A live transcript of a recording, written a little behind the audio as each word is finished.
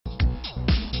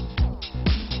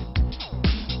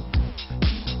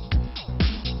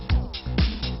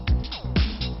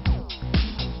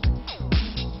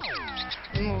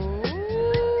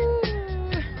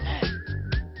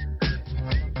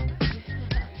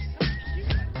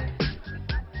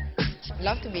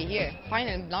Love to be here.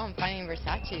 Finally blonde, finally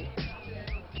Versace.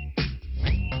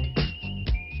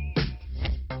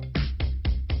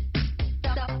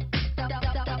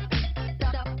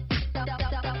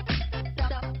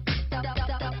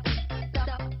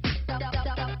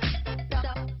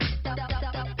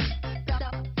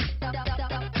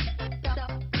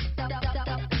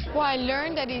 Well, I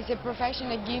learned that it's a profession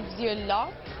that gives you a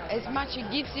lot. As much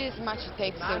it gives you, as much it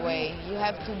takes away. You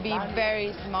have to be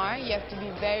very smart, you have to be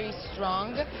very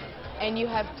strong, and you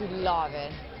have to love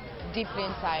it deeply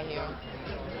inside you.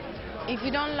 If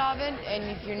you don't love it, and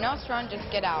if you're not strong, just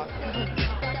get out.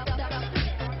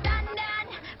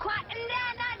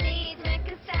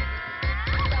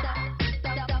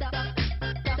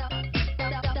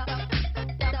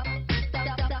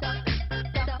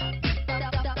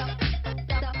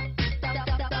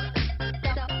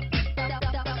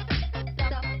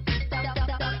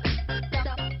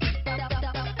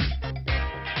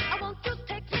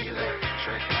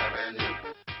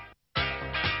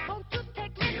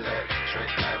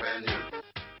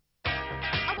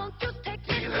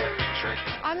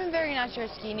 I'm a very natural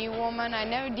skinny woman. I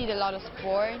never did a lot of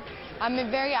sport. I'm a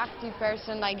very active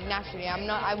person, like naturally.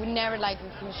 I would never like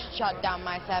to shut down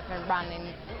myself and run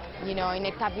in, you know, in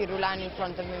a tapis roulant in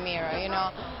front of a mirror, you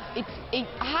know. It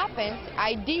happens,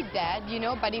 I did that, you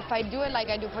know, but if I do it like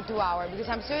I do for 2 hours, because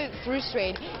I'm so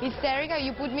frustrated, hysterical,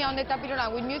 you put me on the tapis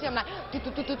roulant with music, I'm like,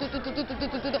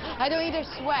 I don't even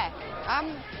sweat.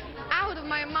 I'm out of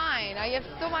my mind. I have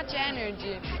so much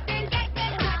energy.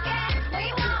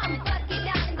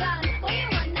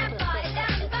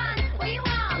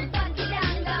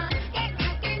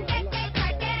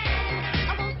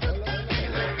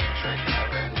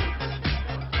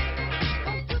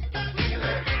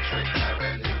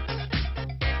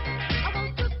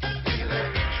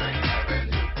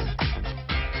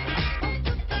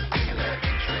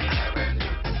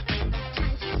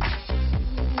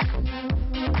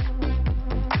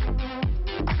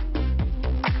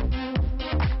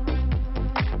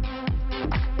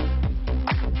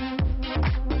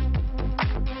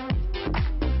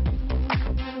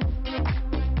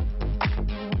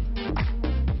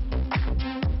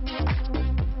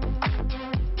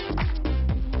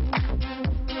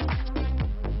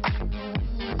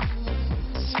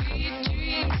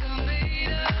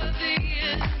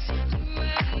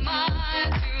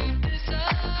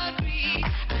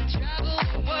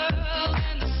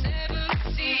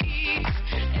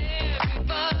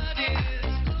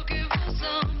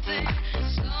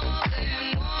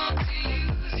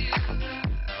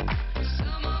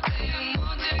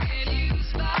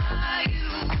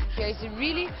 It's a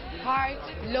really hard,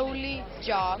 lonely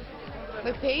job,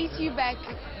 but pays you back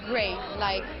great.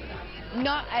 Like,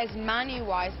 not as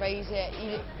money-wise, but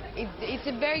it's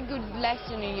a very good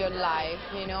lesson in your life,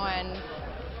 you know. And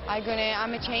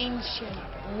I'm a changed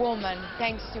woman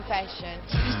thanks to fashion.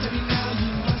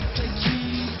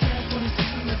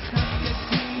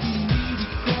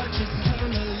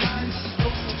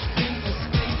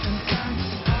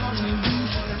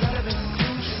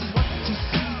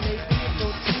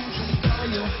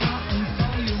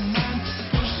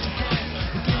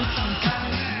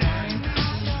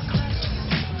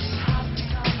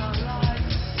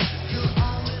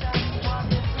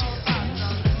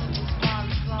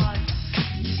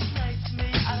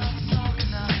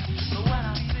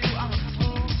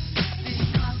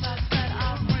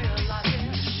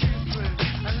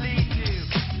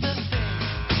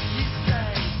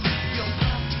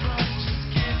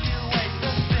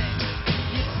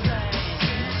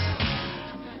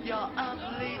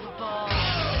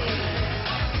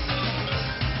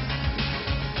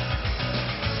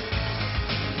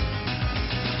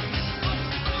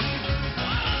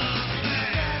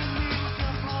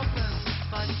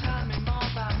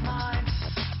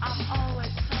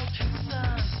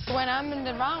 When I'm in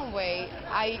the runway,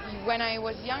 when I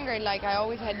was younger, like I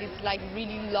always had this like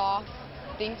really lost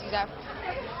things that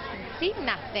I see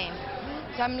nothing.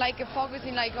 So I'm like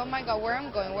focusing like, oh my God, where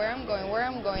I'm going, where I'm going, where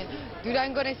I'm going. Do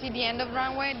I gonna see the end of the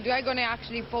runway? Do I gonna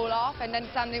actually fall off? And then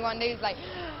suddenly one day it's like,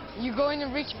 you go in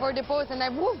and reach for the post and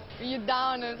then whoop, you're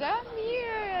down. And I'm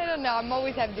here. I don't know. I'm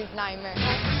always have this nightmare.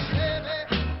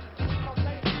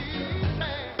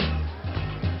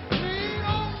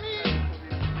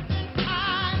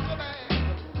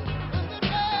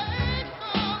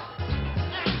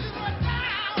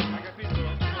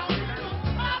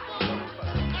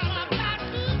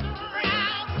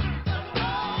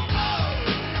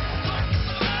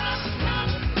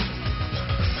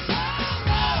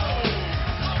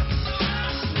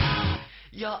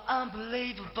 You're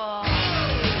unbelievable.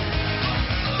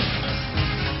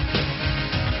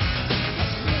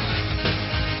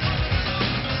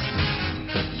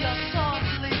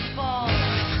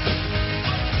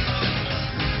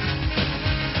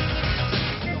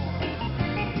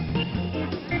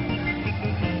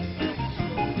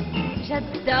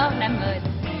 J'adore la mode.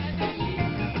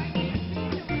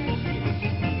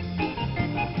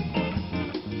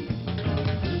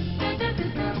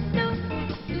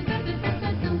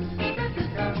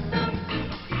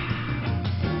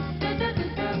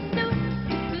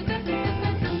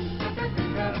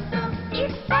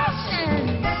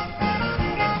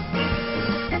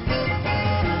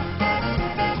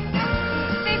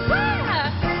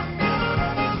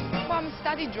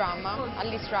 Drama at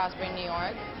Lee Strasberg in New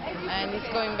York, and it's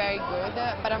going very good,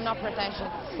 but I'm not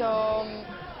pretentious, so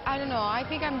I don't know, I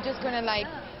think I'm just gonna like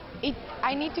it.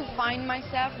 I need to find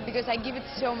myself because I give it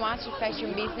so much to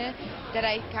fashion business that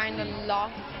I kind of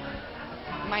lost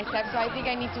myself, so I think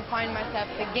I need to find myself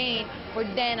again for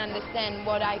then understand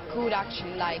what I could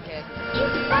actually like it.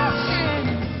 It's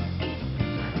fashion!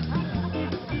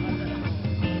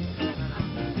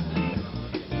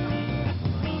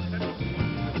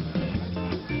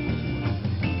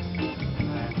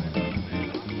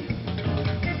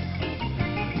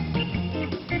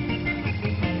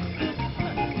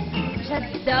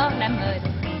 J'adore la mode.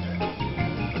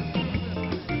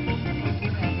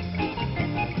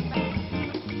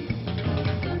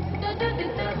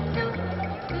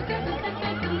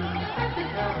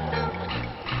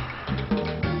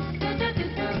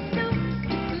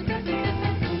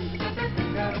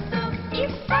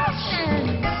 It's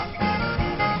fashion!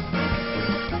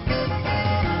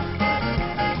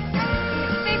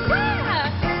 C'est quoi?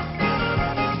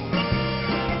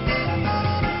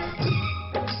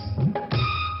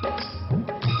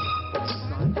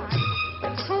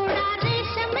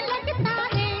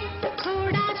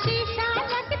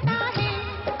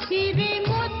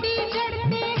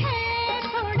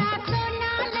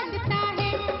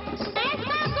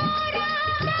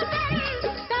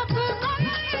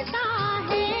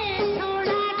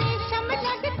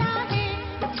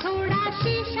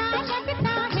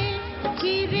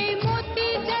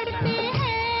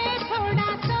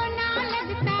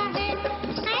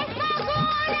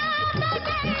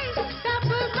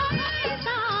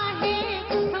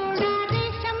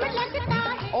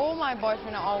 My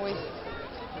boyfriend always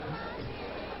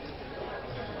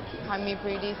find me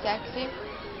pretty sexy.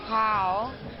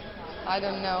 How? I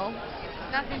don't know.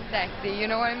 Nothing sexy, you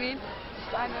know what I mean?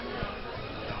 I don't know.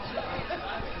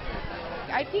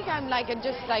 I think I'm like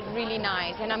just like really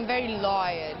nice, and I'm very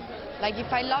loyal. Like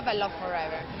if I love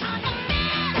forever.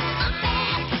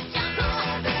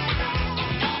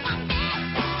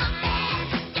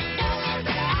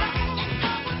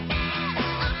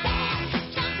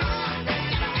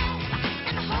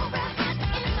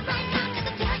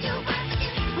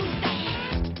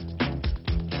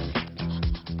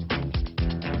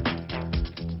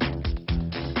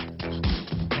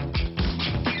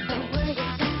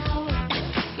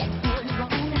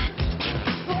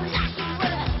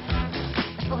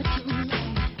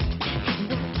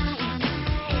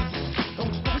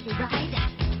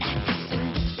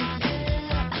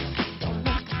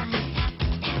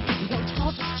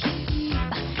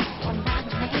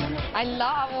 I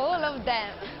love all of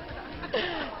them.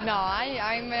 No, I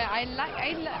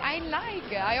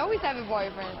always have a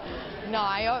boyfriend. No,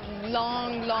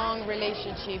 long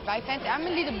relationship. I'm a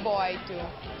little boy too,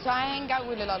 so I hang out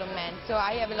with a lot of men. So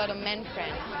I have a lot of men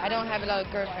friends. I don't have a lot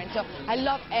of girlfriends. So I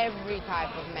love every type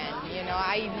of men. You know,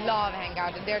 I love hang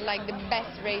out. They're like the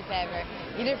best race ever.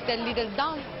 Either if they're little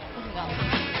dumb, no.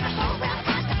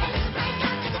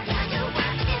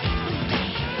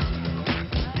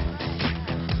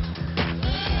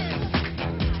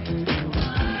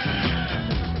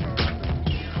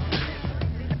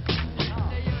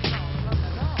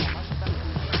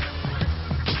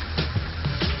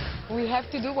 We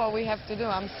have to do what we have to do.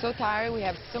 I'm so tired. We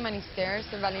have so many stairs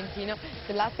to Valentino.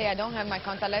 The last day I don't have my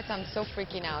contact lens. I'm so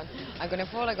freaking out. I'm going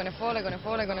to fall, I'm going to fall, I'm going to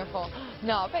fall, I'm going to fall.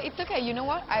 No, but it's okay. You know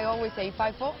what? I always say if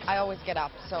I fall, I always get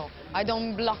up. So I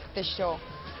don't block the show.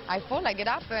 I fall, I get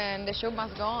up, and the show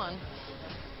must go on.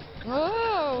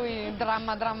 Oh,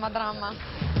 drama, drama, drama.